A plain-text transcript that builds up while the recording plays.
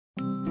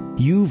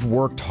You've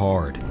worked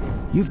hard.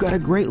 You've got a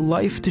great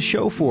life to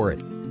show for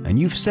it, and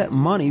you've set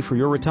money for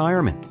your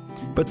retirement.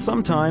 But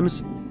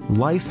sometimes,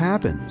 life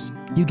happens.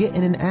 You get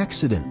in an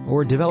accident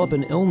or develop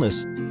an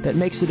illness that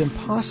makes it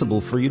impossible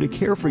for you to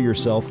care for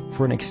yourself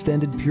for an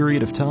extended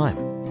period of time.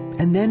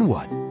 And then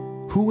what?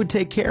 Who would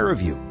take care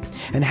of you?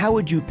 And how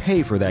would you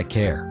pay for that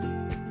care?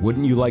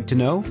 Wouldn't you like to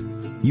know?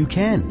 You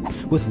can,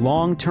 with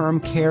long-term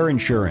care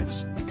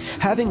insurance.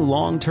 Having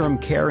long-term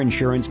care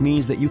insurance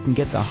means that you can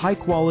get the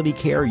high-quality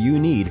care you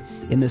need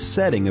in the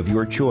setting of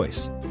your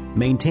choice,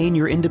 maintain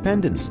your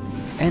independence,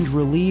 and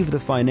relieve the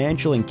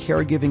financial and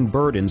caregiving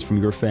burdens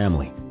from your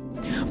family.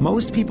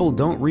 Most people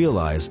don't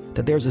realize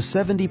that there's a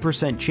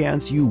 70%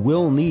 chance you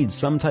will need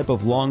some type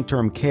of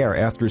long-term care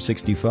after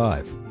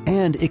 65,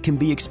 and it can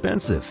be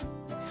expensive.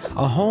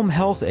 A home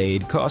health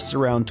aide costs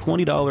around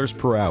 $20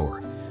 per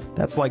hour.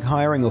 That's like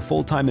hiring a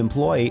full-time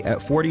employee at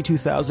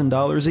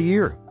 $42,000 a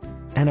year.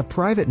 And a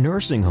private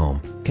nursing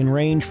home can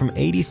range from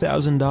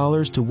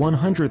 $80,000 to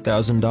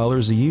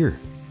 $100,000 a year.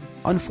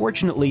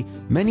 Unfortunately,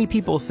 many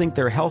people think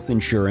their health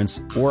insurance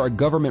or a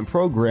government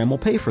program will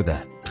pay for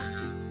that.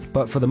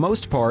 But for the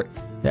most part,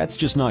 that's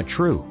just not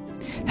true.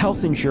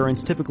 Health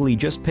insurance typically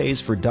just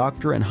pays for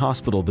doctor and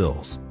hospital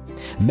bills.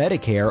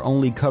 Medicare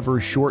only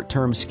covers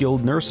short-term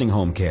skilled nursing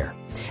home care,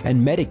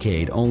 and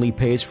Medicaid only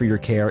pays for your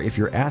care if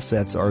your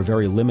assets are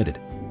very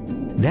limited.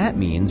 That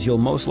means you'll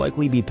most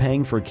likely be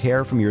paying for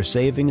care from your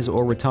savings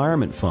or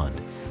retirement fund,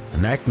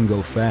 and that can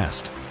go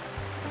fast.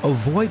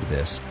 Avoid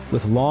this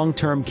with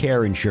long-term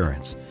care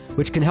insurance,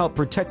 which can help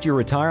protect your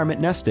retirement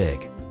nest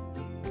egg.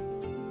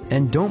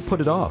 And don't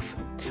put it off.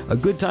 A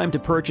good time to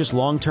purchase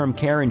long-term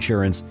care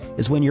insurance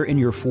is when you're in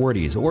your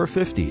 40s or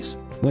 50s,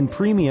 when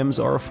premiums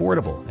are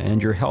affordable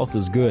and your health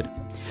is good.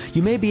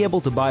 You may be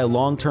able to buy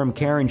long-term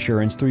care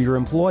insurance through your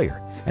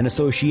employer, an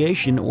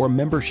association or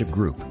membership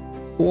group.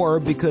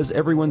 Or, because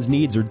everyone's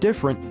needs are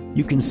different,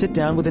 you can sit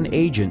down with an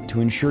agent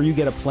to ensure you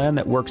get a plan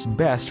that works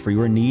best for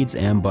your needs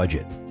and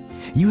budget.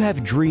 You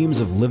have dreams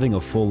of living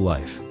a full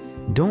life.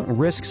 Don't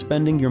risk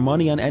spending your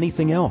money on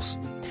anything else.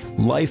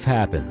 Life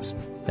happens.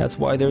 That's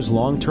why there's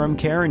long-term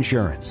care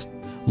insurance.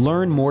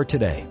 Learn more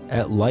today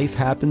at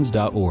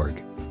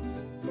lifehappens.org.